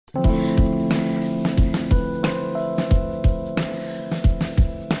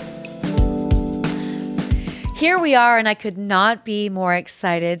Here we are, and I could not be more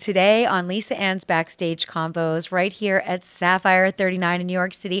excited. Today on Lisa Ann's Backstage Convos, right here at Sapphire 39 in New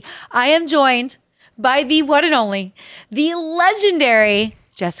York City, I am joined by the one and only, the legendary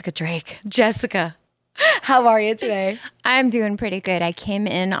Jessica Drake. Jessica, how are you today? I'm doing pretty good. I came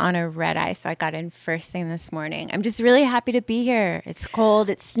in on a red eye, so I got in first thing this morning. I'm just really happy to be here. It's cold,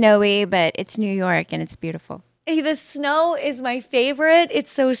 it's snowy, but it's New York and it's beautiful. Hey, the snow is my favorite.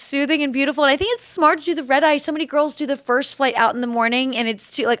 It's so soothing and beautiful. And I think it's smart to do the red eye. So many girls do the first flight out in the morning, and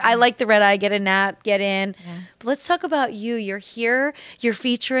it's too, I like the red eye, get a nap, get in. Yeah. But let's talk about you. You're here, you're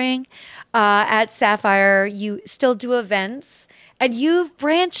featuring at Sapphire. You still do events, and you've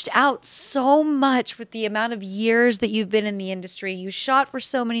branched out so much with the amount of years that you've been in the industry. You shot for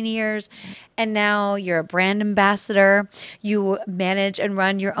so many years, and now you're a brand ambassador. You manage and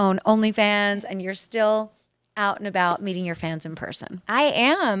run your own OnlyFans, and you're still out and about meeting your fans in person. I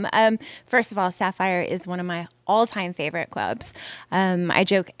am. First of all, Sapphire is one of my all-time favorite clubs. I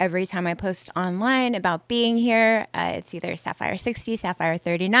joke every time I post online about being here. It's either Sapphire 60, Sapphire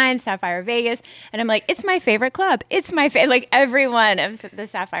 39, Sapphire Vegas. And I'm like, it's my favorite club. It's my favorite. Like every one of the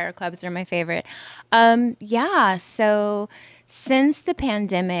Sapphire clubs are my favorite. So since the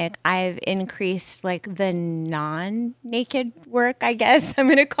pandemic, I've increased like the non-naked work, I guess I'm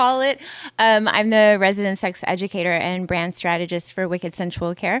going to call it. I'm the resident sex educator and brand strategist for Wicked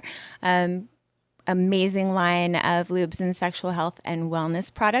Sensual Care. Amazing line of lubes and sexual health and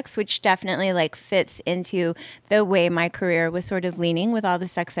wellness products, which definitely like fits into the way my career was sort of leaning with all the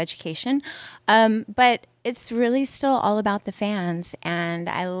sex education. But it's really still all about the fans, and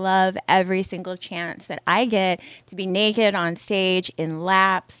I love every single chance that I get to be naked on stage in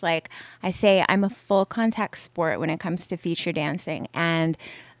laps. Like I say, I'm a full contact sport when it comes to feature dancing, and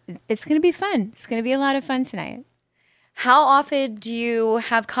it's going to be fun. It's going to be a lot of fun tonight. How often do you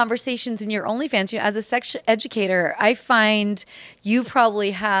have conversations in your OnlyFans? You know, as a sex educator, I find you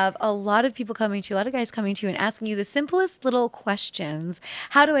probably have a lot of people coming to you, a lot of guys coming to you and asking you the simplest little questions.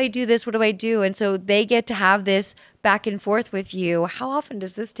 How do I do this? What do I do? And so they get to have this back and forth with you. How often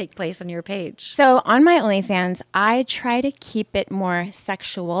does this take place on your page? So on my OnlyFans, I try to keep it more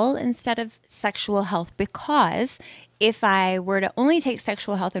sexual instead of sexual health, because if I were to only take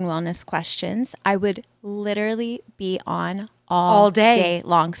sexual health and wellness questions, I would literally be on all day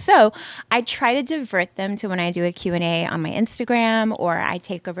long. So I try to divert them to when I do a Q&A on my Instagram, or I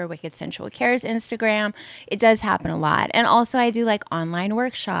take over Wicked Sensual Care's Instagram. It does happen a lot. And also I do like online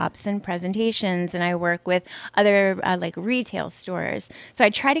workshops and presentations, and I work with other like retail stores. So I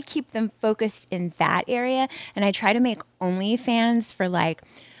try to keep them focused in that area, and I try to make OnlyFans for like,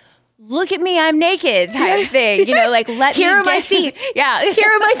 look at me, I'm naked type thing. You know, like Here are my feet. Yeah. Here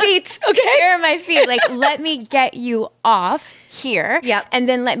are my feet. Okay. Here are my feet. Like, let me get you off here. Yep. And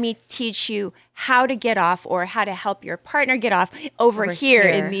then let me teach you how to get off, or how to help your partner get off over here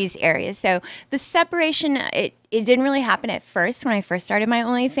in these areas. So the separation, it didn't really happen at first. When I first started my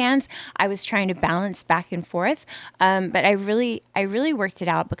OnlyFans, I was trying to balance back and forth. But I really worked it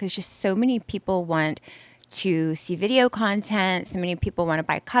out, because just so many people want to see video content. So many people want to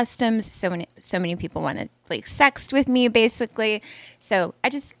buy customs. So many people want to like sext with me, basically. So I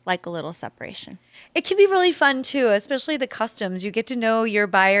just like a little separation. It can be really fun too, especially the customs. You get to know your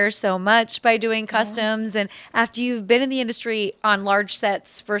buyer so much by doing customs. And after you've been in the industry on large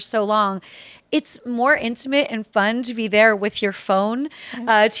sets for so long, it's more intimate and fun to be there with your phone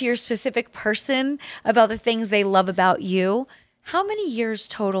to your specific person about the things they love about you. How many years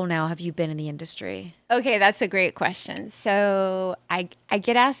total now have you been in the industry? Okay, that's a great question. So I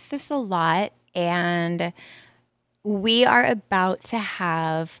get asked this a lot, and we are about to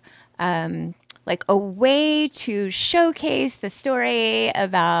have like a way to showcase the story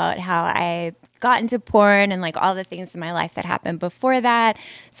about how I got into porn and like all the things in my life that happened before that.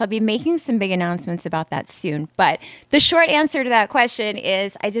 So I'll be making some big announcements about that soon. But the short answer to that question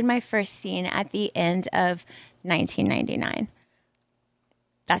is I did my first scene at the end of 1999.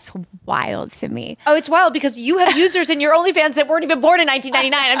 That's wild to me. Oh, it's wild because you have users in your OnlyFans that weren't even born in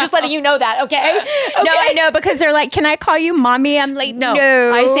 1999. I'm just letting you know that, okay? No, I know, because they're like, can I call you mommy? I'm like, no.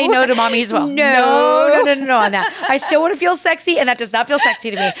 I say no to mommy as well. No on that. I still want to feel sexy, and that does not feel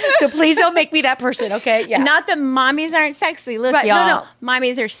sexy to me. So please don't make me that person, okay? Yeah. Not that mommies aren't sexy. Look, right, y'all, no.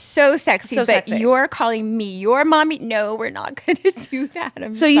 Mommies are so sexy, but you're calling me your mommy? No, we're not going to do that.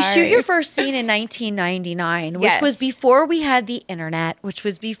 I'm sorry. You shoot your first scene in 1999, which was before we had the internet, which was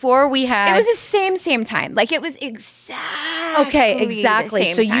was before we had. It was the same time. Like it was exactly.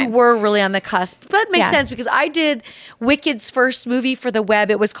 So time. you were really on the cusp, but it makes sense because I did Wicked's first movie for the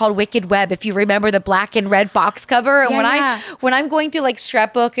web. It was called Wicked Web. If you remember the black and red box cover, and when I'm going through like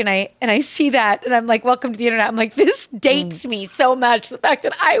scrapbook and I see that and I'm like, welcome to the internet. I'm like, this dates me so much. The fact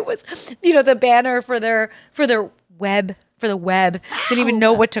that I was, the banner for their web. For the web. Didn't even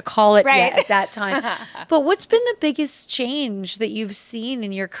know what to call it yet at that time. But what's been the biggest change that you've seen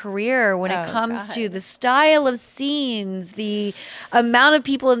in your career when it comes to the style of scenes, the amount of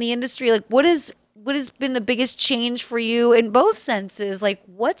people in the industry? Like what has been the biggest change for you in both senses? Like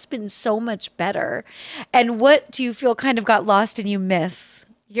what's been so much better? And what do you feel kind of got lost and you miss?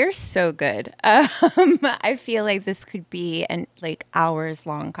 You're so good. I feel like this could be an like hours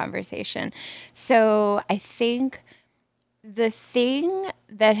long conversation. So I think the thing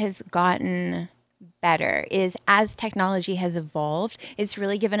that has gotten better is as technology has evolved, it's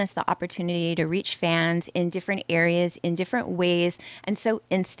really given us the opportunity to reach fans in different areas, in different ways, and so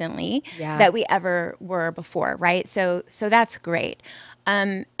instantly that we ever were before, right? So that's great.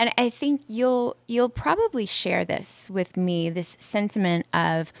 And I think you'll probably share this with me, this sentiment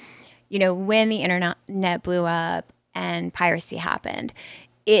of, when the internet blew up and piracy happened,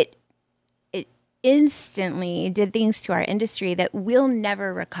 it instantly did things to our industry that we'll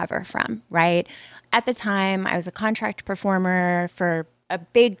never recover from, right? At the time, I was a contract performer for a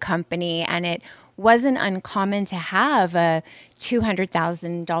big company, and it wasn't uncommon to have a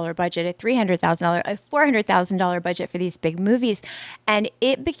 $200,000 budget, a $300,000, a $400,000 budget for these big movies. And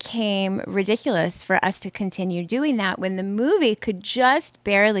it became ridiculous for us to continue doing that when the movie could just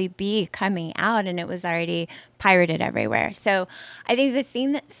barely be coming out and it was already pirated everywhere. So I think the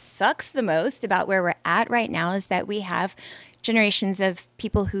thing that sucks the most about where we're at right now is that we have generations of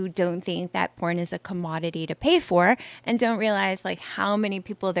people who don't think that porn is a commodity to pay for and don't realize like how many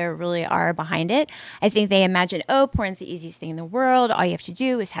people there really are behind it. I think they imagine, porn's the easiest thing in the world. All you have to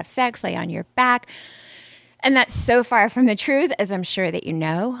do is have sex, lay on your back. And that's so far from the truth, as I'm sure that you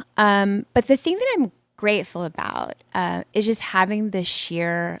know. But the thing that I'm grateful about is just having the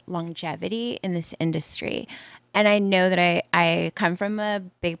sheer longevity in this industry. And I know that I come from a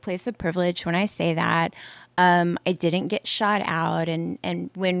big place of privilege when I say that. I didn't get shot out, and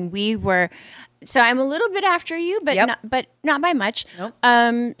when we were, so I'm a little bit after you, but not by much.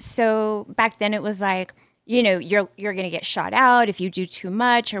 Nope. So back then it was like, you're gonna get shot out if you do too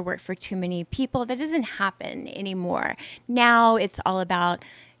much or work for too many people. That doesn't happen anymore. Now it's all about.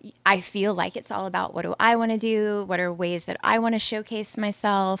 I feel like it's all about what do I want to do? What are ways that I want to showcase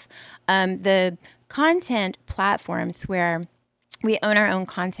myself? The content platforms where we own our own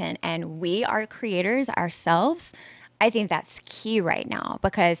content and we are creators ourselves. I think that's key right now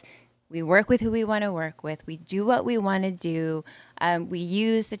because we work with who we want to work with. We do what we want to do. We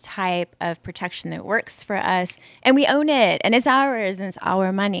use the type of protection that works for us and we own it and it's ours and it's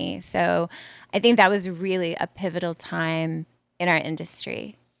our money. So I think that was really a pivotal time in our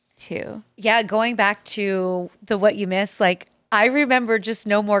industry too. Yeah, going back to the what you miss, like I remember just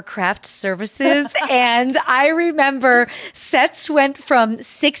no more craft services. And I remember sets went from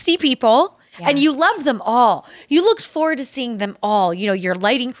 60 people and you loved them all. You looked forward to seeing them all, your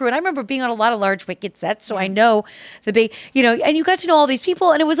lighting crew. And I remember being on a lot of large Wicked sets. So I know the big, and you got to know all these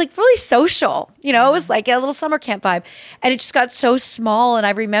people and it was like really social, it was like a little summer camp vibe and it just got so small. And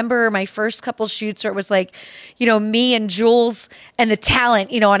I remember my first couple shoots where it was like, me and Jules and the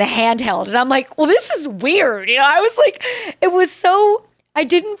talent, on a handheld. And I'm like, well, this is weird. I was like, it was so, I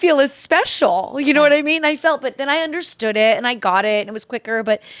didn't feel as special. You know what I mean? I felt, but then I understood it and I got it and it was quicker.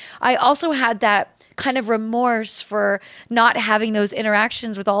 But I also had that kind of remorse for not having those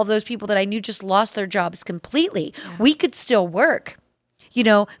interactions with all of those people that I knew just lost their jobs completely. Yeah. We could still work.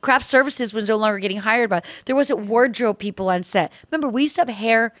 Craft services was no longer getting hired, but there wasn't wardrobe people on set. Remember, we used to have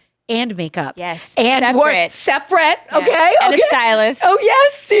hair and makeup. Yes. And separate. Yeah. Okay. And a stylist. Oh,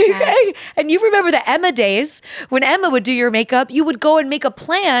 yes. Okay. And you remember the Emma days when Emma would do your makeup, you would go and make a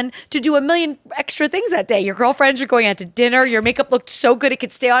plan to do a million extra things that day. Your girlfriends are going out to dinner. Your makeup looked so good it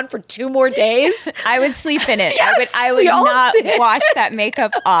could stay on for 2 more days. I would sleep in it. Yes, I would not wash that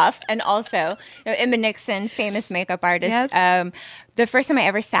makeup off. And also, Emma Nixon, famous makeup artist. Yes. The first time I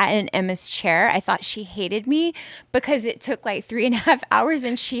ever sat in Emma's chair, I thought she hated me because it took like 3.5 hours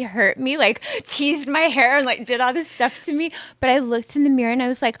and she hurt me, like teased my hair and like did all this stuff to me. But I looked in the mirror and I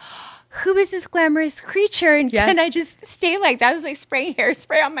was like, who is this glamorous creature? And can I just stay like that? I was like spraying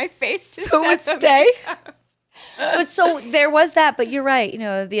hairspray on my face to so it would stay. But so there was that, but you're right.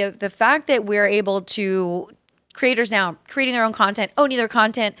 The fact that we're able to creators now creating their own content, owning their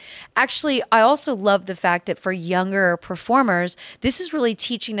content. Actually, I also love the fact that for younger performers, this is really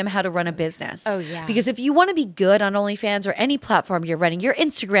teaching them how to run a business. Oh, yeah. Because if you want to be good on OnlyFans or any platform you're running, your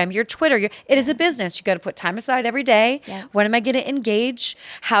Instagram, your Twitter, it is a business. You got to put time aside every day. Yeah. When am I going to engage?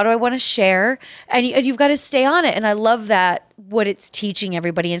 How do I want to share? And you've got to stay on it. And I love that, what it's teaching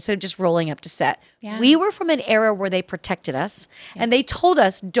everybody instead of just rolling up to set. Yeah. We were from an era where they protected us and they told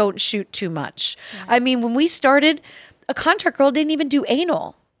us don't shoot too much. Yeah. I mean, when we started, a contract girl didn't even do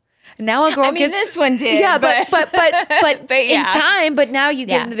anal. Now a girl gets this one did. Yeah, but yeah. in time, but now you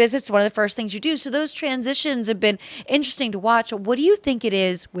get in the business, it's one of the first things you do. So those transitions have been interesting to watch. What do you think it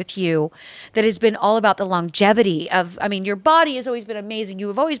is with you that has been all about the longevity of, I mean, your body has always been amazing. You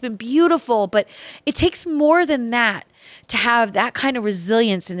have always been beautiful, but it takes more than that to have that kind of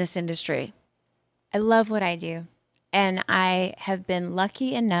resilience in this industry. I love what I do. And I have been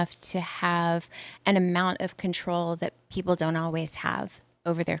lucky enough to have an amount of control that people don't always have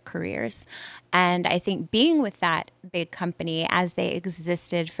over their careers. And I think being with that big company as they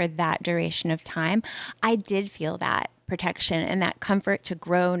existed for that duration of time, I did feel that protection and that comfort to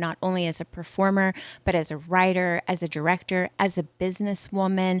grow not only as a performer, but as a writer, as a director, as a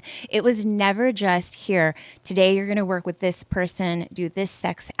businesswoman. It was never just here, today you're going to work with this person, do this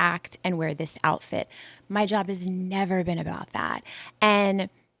sex act, and wear this outfit. My job has never been about that. And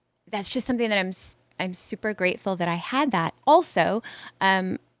that's just something that I'm super grateful that I had that. Also,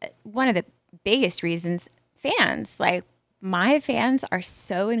 one of the biggest reasons, fans, like my fans are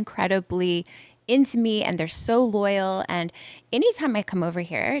so incredibly into me and they're so loyal. And anytime I come over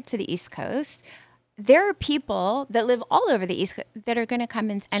here to the East Coast, there are people that live all over the East Coast that are going to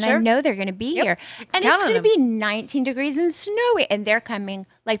come in, and I know they're going to be here. And it's going to be 19 degrees and snowy, and they're coming,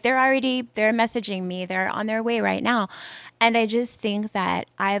 like they're messaging me. They're on their way right now. And I just think that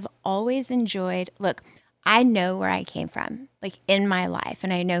I've always enjoyed, look, I know where I came from, like in my life,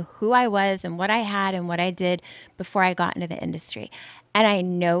 and I know who I was and what I had and what I did before I got into the industry. And I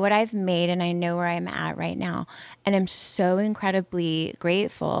know what I've made and I know where I'm at right now. And I'm so incredibly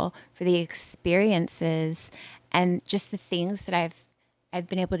grateful for the experiences and just the things that I've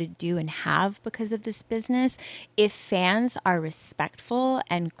been able to do and have because of this business. If fans are respectful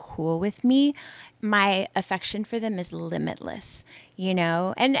and cool with me, my affection for them is limitless, you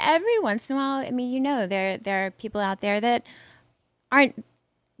know? And every once in a while, I mean, you know, there are people out there that aren't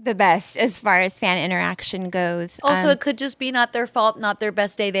the best as far as fan interaction goes. Also, it could just be not their fault, not their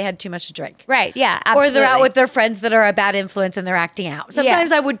best day. They had too much to drink. Right. Yeah. Absolutely. Or they're out with their friends that are a bad influence and they're acting out.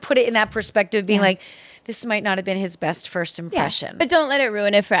 Sometimes I would put it in that perspective, being like, this might not have been his best first impression. Yeah. But don't let it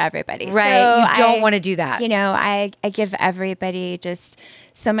ruin it for everybody. Right. So you don't want to do that. You know, I give everybody just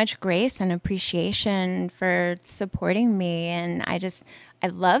so much grace and appreciation for supporting me. And I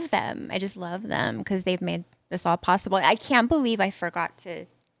love them. I just love them because they've made this all possible. I can't believe I forgot to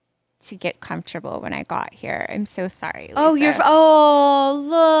get comfortable when I got here. I'm so sorry, Lisa.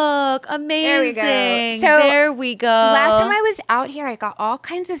 Look, amazing. There we go. There we go. Last time I was out here, I got all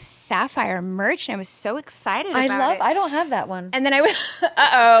kinds of Sapphire merch, and I was so excited about it. I don't have that one. And then I went,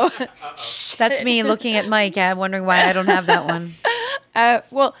 uh-oh. That's me looking at Mike, wondering why I don't have that one.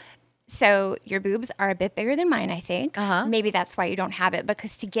 Well, so your boobs are a bit bigger than mine, I think. Uh-huh. Maybe that's why you don't have it,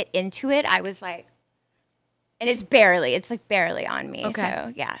 because to get into it, I was like, and it's like barely on me. Okay.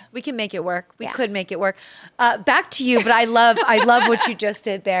 So yeah. We can make it work. We could make it work. Back to you, but I love what you just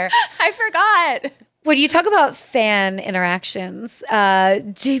did there. I forgot. When you talk about fan interactions,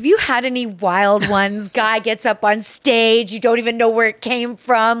 have you had any wild ones? Guy gets up on stage, you don't even know where it came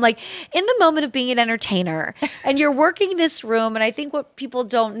from. Like in the moment of being an entertainer and you're working this room, and I think what people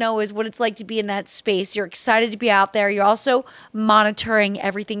don't know is what it's like to be in that space. You're excited to be out there. You're also monitoring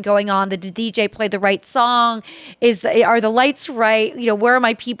everything going on. Did the DJ play the right song? Are the lights right? You know, where are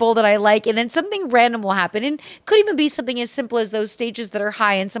my people that I like? And then something random will happen. And it could even be something as simple as those stages that are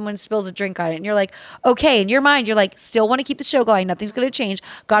high and someone spills a drink on it. And you're like, okay, in your mind, you're like, still want to keep the show going. Nothing's going to change.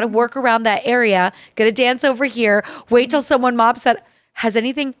 Got to work around that area. Going to dance over here. Wait till someone mops that. Has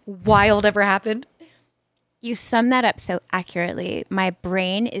anything wild ever happened? You sum that up so accurately. My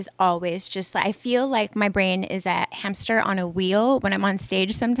brain is always just, I feel like my brain is a hamster on a wheel when I'm on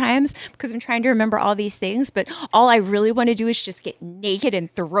stage sometimes because I'm trying to remember all these things. But all I really want to do is just get naked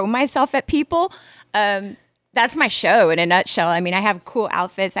and throw myself at people. That's my show in a nutshell. I mean, I have cool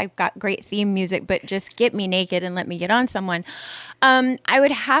outfits. I've got great theme music, but just get me naked and let me get on someone. I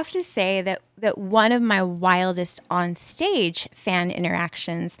would have to say that one of my wildest on stage fan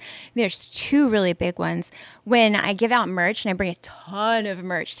interactions, there's two really big ones. When I give out merch, and I bring a ton of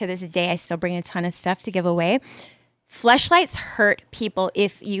merch to this day, I still bring a ton of stuff to give away. Fleshlights hurt people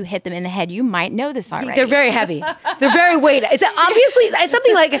if you hit them in the head. You might know this already. They're very heavy. They're very weighty. It's obviously it's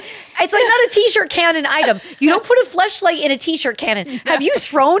something like it's like not a t-shirt cannon item. You don't put a fleshlight in a t-shirt cannon. Have you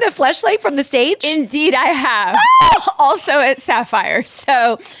thrown a fleshlight from the stage? Indeed, I have. Also at Sapphire.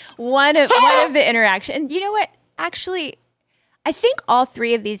 So one of the interactions. You know what? Actually, I think all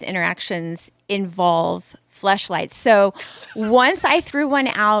three of these interactions involve fleshlights. So once I threw one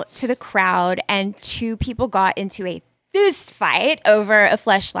out to the crowd and two people got into a fist fight over a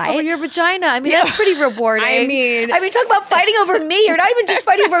fleshlight. Over your vagina. I mean, that's pretty rewarding. I mean, talk about fighting over me. You're not even just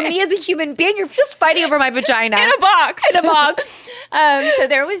fighting over me as a human being. You're just fighting over my vagina. In a box. In a box. So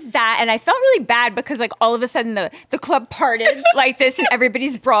there was that. And I felt really bad because like all of a sudden the club parted like this and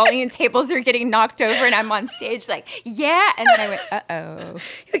everybody's brawling and tables are getting knocked over and I'm on stage like, yeah. And then I went, uh-oh.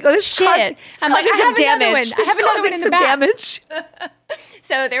 Like, oh, this shit. I'm like, I have another one. I have another one in the back. Damage.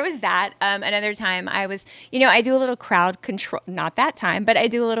 So there was that. Another time I was, I do a little crowd control, not that time, but I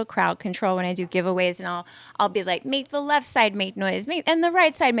do a little crowd control when I do giveaways and I'll be like, make the left side make noise, and the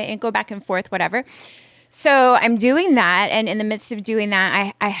right side make, and go back and forth, whatever. So I'm doing that. And in the midst of doing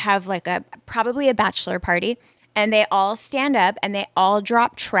that, I have like probably a bachelor party. And they all stand up and they all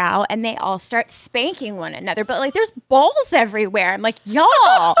drop trowel and they all start spanking one another. But like there's balls everywhere. I'm like, y'all,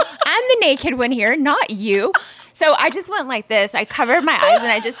 I'm the naked one here, not you. So I just went like this. I covered my eyes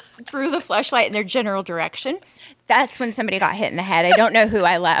and I just threw the fleshlight in their general direction. That's when somebody got hit in the head. I don't know who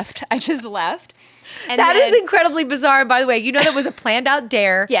I left. I just left. And that is incredibly bizarre. And by the way, that was a planned out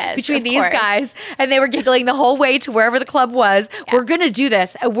dare between these guys. And they were giggling the whole way to wherever the club was. Yeah. We're going to do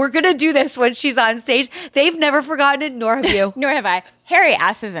this. And we're going to do this when she's on stage. They've never forgotten it, nor have you. Nor have I. Hairy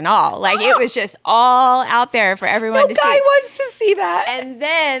asses and all. Like it was just all out there for everyone to see. No guy wants to see that. And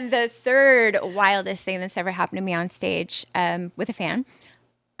then the third wildest thing that's ever happened to me on stage with a fan,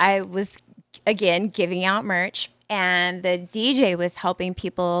 I was, again, giving out merch. And the DJ was helping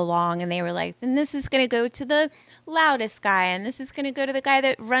people along, and they were like, then this is going to go to the loudest guy, and this is going to go to the guy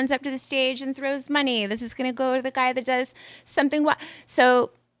that runs up to the stage and throws money. This is going to go to the guy that does something. So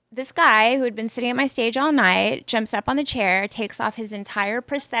this guy who had been sitting at my stage all night jumps up on the chair, takes off his entire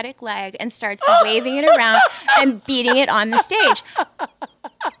prosthetic leg, and starts waving it around and beating it on the stage.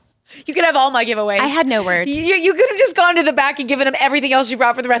 You could have all my giveaways. I had no words. You could have just gone to the back and given him everything else you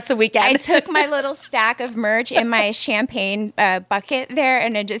brought for the rest of the weekend. I took my little stack of merch in my champagne bucket there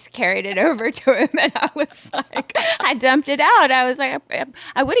and I just carried it over to him. And I was like, I dumped it out. I was like,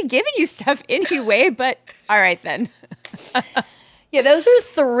 I would have given you stuff anyway, but all right then. Yeah, those are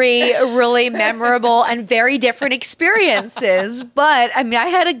three really memorable and very different experiences. But I mean, I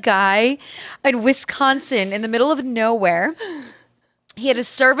had a guy in Wisconsin in the middle of nowhere. He had a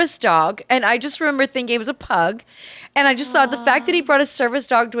service dog, and I just remember thinking it was a pug. And I just thought the fact that he brought a service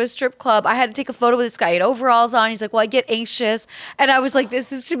dog to a strip club, I had to take a photo with this guy. He had overalls on. He's like, well, I get anxious. And I was like,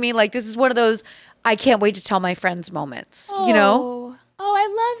 this is one of those I can't wait to tell my friends moments, Oh,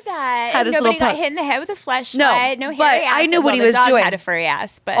 I love that. Had his Nobody little got pup. hit in the head with a fleshlight. No but hairy ass. I knew what he the was dog doing. Had a furry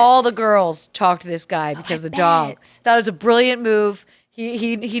ass, but All the girls talked to this guy because the dog. That was a brilliant move.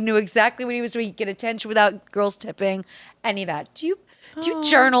 He knew exactly what he was doing. He could get attention without girls tipping, any of that. Do you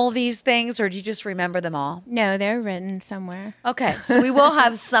journal these things, or do you just remember them all? No, they're written somewhere. Okay, so we will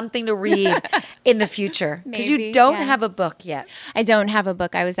have something to read in the future because you don't have a book yet. I don't have a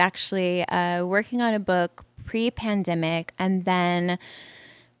book. I was actually working on a book pre-pandemic, and then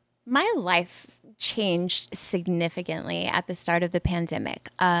my life changed significantly at the start of the pandemic.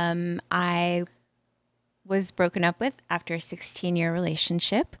 I was broken up with after a 16-year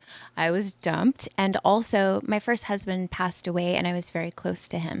relationship. I was dumped. And also my first husband passed away and I was very close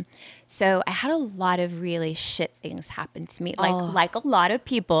to him. So I had a lot of really shit things happen to me, like a lot of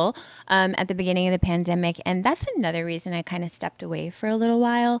people at the beginning of the pandemic. And that's another reason I kind of stepped away for a little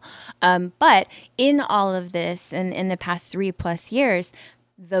while. But in all of this and in the past 3+ years,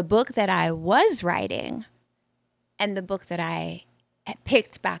 the book that I was writing and the book that I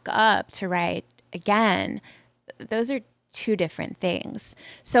picked back up to write again, those are two different things.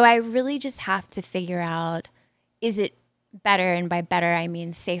 So I really just have to figure out, is it better, and by better I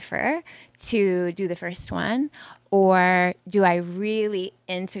mean safer, to do the first one? Or do I really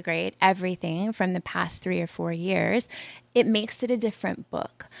integrate everything from the past 3 or 4 years? It makes it a different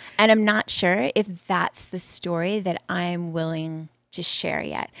book. And I'm not sure if that's the story that I'm willing to share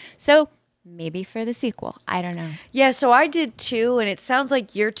yet. So maybe for the sequel. I don't know. Yeah, so I did too, and it sounds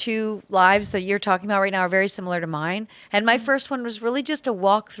like your two lives that you're talking about right now are very similar to mine. And my first one was really just a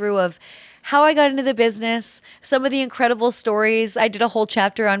walkthrough of how I got into the business, some of the incredible stories. I did a whole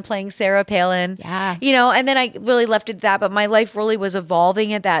chapter on playing Sarah Palin. Yeah. And then I really left it at that, but my life really was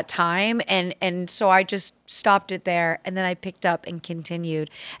evolving at that time. And so I just stopped it there, and then I picked up and continued.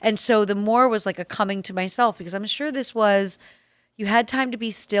 And so the more was like a coming to myself, because I'm sure this was, you had time to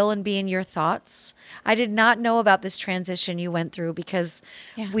be still and be in your thoughts. I did not know about this transition you went through because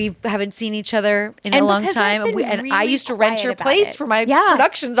we haven't seen each other in a long time. And I used to rent your place for my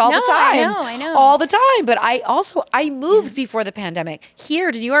productions all the time. I know. All the time. But I moved before the pandemic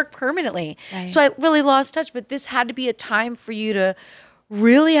here to New York permanently. Right. So I really lost touch. But this had to be a time for you to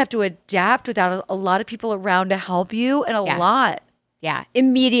really have to adapt without a lot of people around to help you, and a lot. Yeah.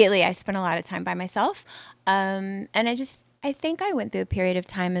 Immediately, I spent a lot of time by myself. And I think I went through a period of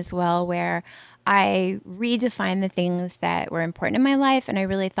time as well where I redefined the things that were important in my life. And I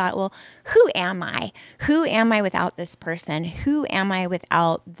really thought, well, who am I? Who am I without this person? Who am I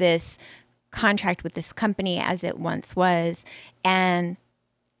without this contract with this company as it once was? And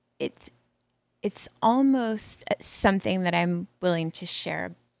it's almost something that I'm willing to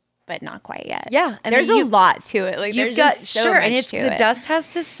share, but not quite yet. Yeah. And there's a lot to it. Like there's just so much and to the it. dust has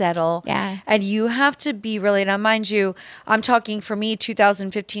to settle. Yeah. And you have to be really, now mind you, I'm talking for me,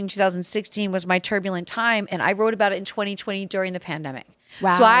 2015, 2016 was my turbulent time. And I wrote about it in 2020 during the pandemic.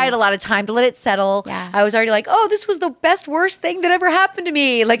 Wow. So I had a lot of time to let it settle. Yeah. I was already like, oh, this was the best, worst thing that ever happened to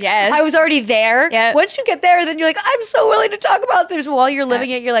me. Like, I was already there. Yep. Once you get there, then you're like, I'm so willing to talk about this. While you're living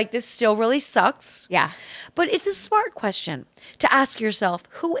it, you're like, this still really sucks. Yeah. But it's a smart question to ask yourself,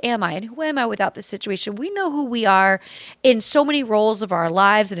 who am I and who am I without this situation? We know who we are in so many roles of our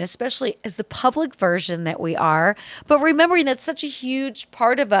lives, and especially as the public version that we are. But remembering that's such a huge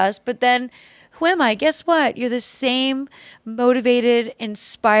part of us. But then who am I? Guess what? You're the same motivated,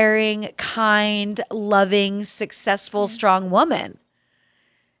 inspiring, kind, loving, successful, strong woman.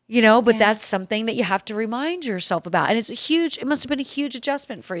 But that's something that you have to remind yourself about. And it must have been a huge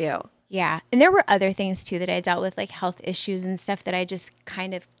adjustment for you. Yeah. And there were other things too that I dealt with, like health issues and stuff that I just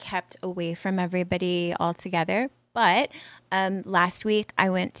kind of kept away from everybody altogether. But last week I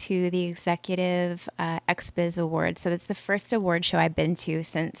went to the Executive XBiz Awards. So that's the first award show I've been to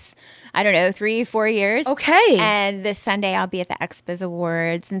since, 3-4 years. Okay. And this Sunday I'll be at the XBiz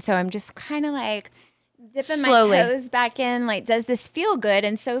Awards. And so I'm just kind of like dipping slowly my toes back in. Like, does this feel good?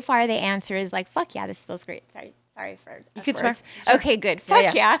 And so far the answer is like, fuck yeah, this feels great. Sorry for you could swear. Okay, good.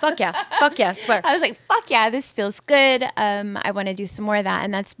 Fuck yeah. Fuck yeah. Fuck yeah. Swear. I was like, fuck yeah, this feels good. I want to do some more of that.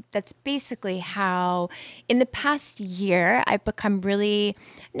 And that's basically how in the past year I've become really,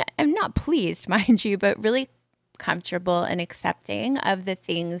 I'm not pleased, mind you, but really comfortable and accepting of the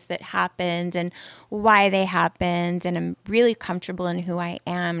things that happened and why they happened. And I'm really comfortable in who I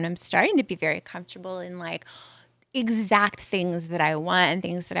am. And I'm starting to be very comfortable in like exact things that I want and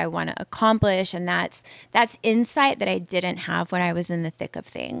things that I want to accomplish. And that's insight that I didn't have when I was in the thick of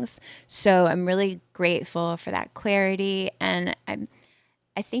things. So I'm really grateful for that clarity. And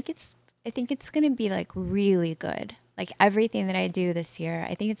I think it's going to be like really good. Like everything that I do this year,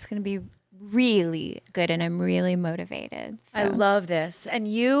 I think it's going to be really good, and I'm really motivated. So. I love this. And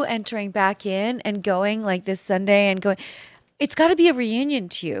you entering back in and going like this Sunday and going, it's got to be a reunion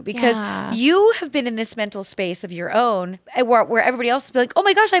to you because you have been in this mental space of your own where everybody else will be like, oh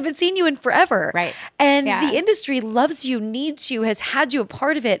my gosh, I haven't seen you in forever. Right. And the industry loves you, needs you, has had you a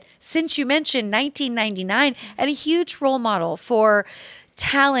part of it since you mentioned 1999, and a huge role model for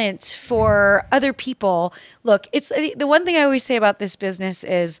talent, for other people. Look, it's the one thing I always say about this business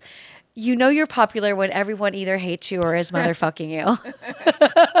is, you're popular when everyone either hates you or is motherfucking you.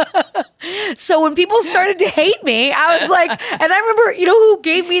 So when people started to hate me, I was like, and I remember, who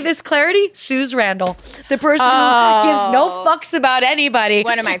gave me this clarity? Suze Randall, the person who gives no fucks about anybody.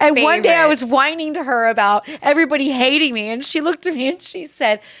 One of my And favorites. one day I was whining to her about everybody hating me, and she looked at me and she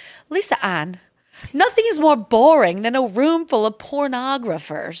said, Lisa Ann, nothing is more boring than a room full of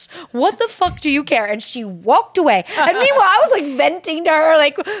pornographers. What the fuck do you care? And she walked away. And meanwhile, I was like venting to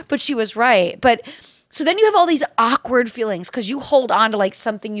her, but she was right. But so then you have all these awkward feelings because you hold on to like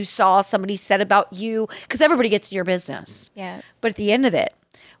something you saw somebody said about you, because everybody gets in your business. Yeah. But at the end of it,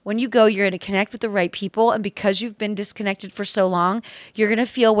 when you go, you're going to connect with the right people. And because you've been disconnected for so long, you're going to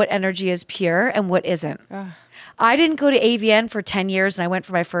feel what energy is pure and what isn't. I didn't go to AVN for 10 years, and I went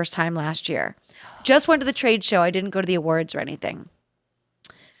for my first time last year. Just went to the trade show. I didn't go to the awards or anything.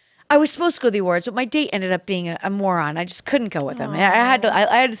 I was supposed to go to the awards, but my date ended up being a moron. I just couldn't go with him. I had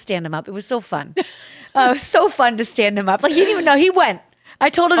to stand him up. It was so fun. It was so fun to stand him up. Like, he didn't even know. He went. I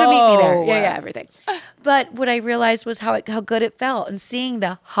told him to meet me there. Oh. Yeah, everything. But what I realized was how good it felt, and seeing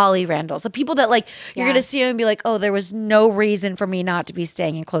the Holly Randalls, the people that like you're gonna see and be like, oh, there was no reason for me not to be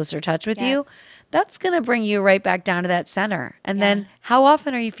staying in closer touch with you. That's gonna bring you right back down to that center. And then, how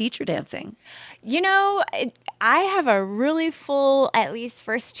often are you feature dancing? You know, I have a really full, at least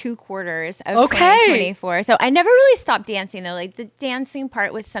first 2 quarters of 2024. So I never really stopped dancing though. Like the dancing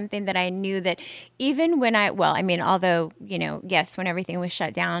part was something that I knew that even when although, yes, when everything was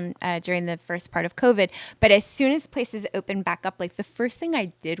shut down during the first part of COVID, but as soon as places opened back up, like the first thing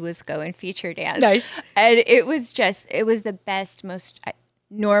I did was go and feature dance. Nice. And it was the best, most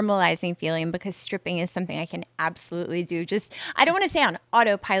normalizing feeling, because stripping is something I can absolutely do. Just, I don't want to say on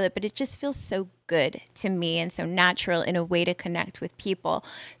autopilot, but it just feels so good to me and so natural in a way to connect with people.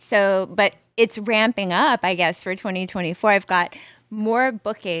 So, but it's ramping up, I guess, for 2024. I've got more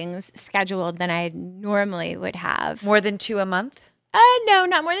bookings scheduled than I normally would have. More than 2 a month? No,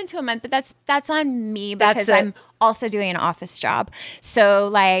 not more than 2 a month, but that's on me because I'm also doing an office job. So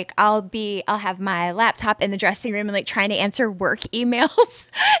like I'll have my laptop in the dressing room and like trying to answer work emails,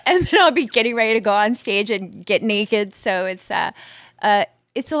 and then I'll be getting ready to go on stage and get naked. So it's a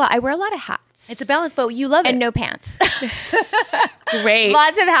lot. I wear a lot of hats. It's a balance, but you love it. And no pants. Great.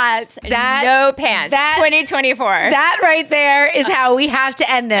 Lots of hats. No pants. 2024. That right there is how we have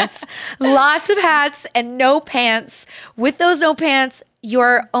to end this. Lots of hats and no pants. With those no pants,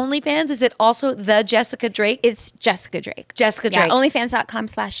 your OnlyFans, is it also the Jessica Drake? It's Jessica Drake. Jessica Drake.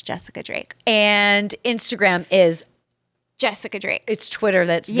 OnlyFans.com/Jessica Drake. And Instagram is Jessica Drake. It's Twitter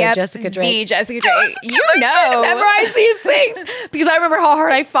that's the Jessica Drake. The Jessica Drake. I was trying to memorize these things because I remember how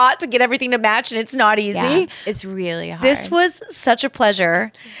hard I fought to get everything to match, and it's not easy. Yeah, it's really hard. This was such a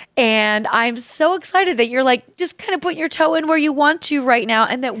pleasure, and I'm so excited that you're like just kind of putting your toe in where you want to right now,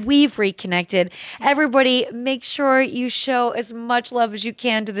 and that we've reconnected. Everybody, make sure you show as much love as you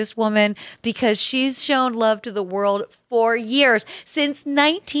can to this woman, because she's shown love to the world for years, since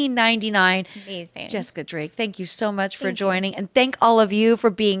 1999. Amazing. Jessica Drake, thank you so much for joining. And thank all of you for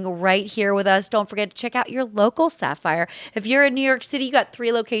being right here with us. Don't forget to check out your local Sapphire. If you're in New York City, you got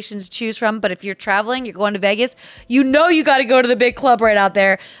 3 locations to choose from. But if you're traveling, you're going to Vegas, you got to go to the big club right out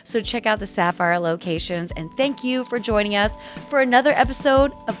there. So check out the Sapphire locations. And thank you for joining us for another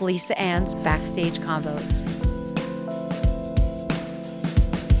episode of Lisa Ann's Backstage Convos.